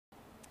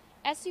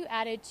SU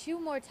added 2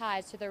 more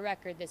ties to their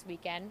record this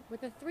weekend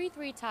with a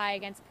 3-3 tie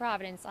against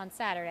Providence on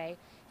Saturday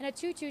and a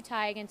 2-2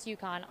 tie against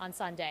UConn on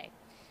Sunday.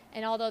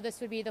 And although this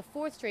would be the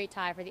 4th straight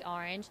tie for the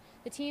Orange,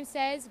 the team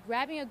says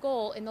grabbing a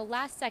goal in the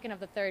last second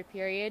of the third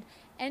period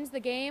ends the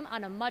game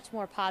on a much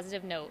more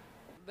positive note.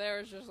 There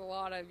was just a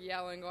lot of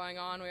yelling going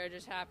on. We were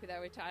just happy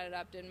that we tied it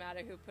up. Didn't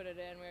matter who put it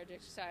in. We were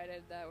just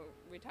excited that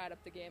we tied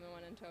up the game and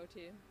went into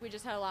OT. We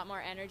just had a lot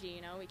more energy,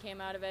 you know. We came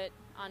out of it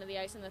onto the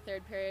ice in the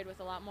third period with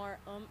a lot more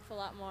oomph, a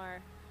lot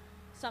more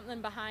something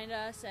behind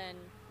us, and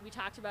we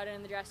talked about it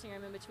in the dressing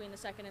room in between the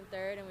second and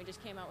third, and we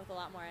just came out with a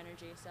lot more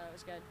energy, so it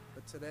was good.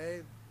 But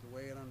today, the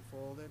way it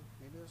unfolded,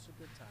 maybe it was a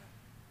good time.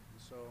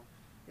 So,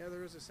 yeah,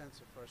 there is a sense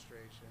of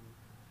frustration,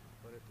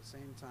 but at the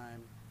same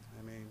time,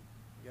 I mean,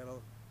 you got the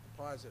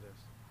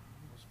positives.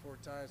 Those 4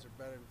 ties are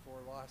better than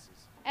 4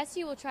 losses.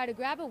 SU will try to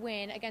grab a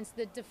win against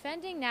the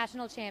defending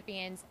national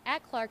champions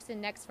at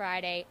Clarkson next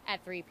Friday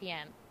at 3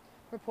 p.m.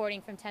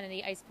 Reporting from 10 of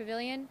the Ice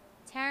Pavilion,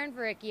 Taryn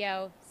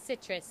Verricchio,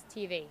 Citrus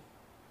TV.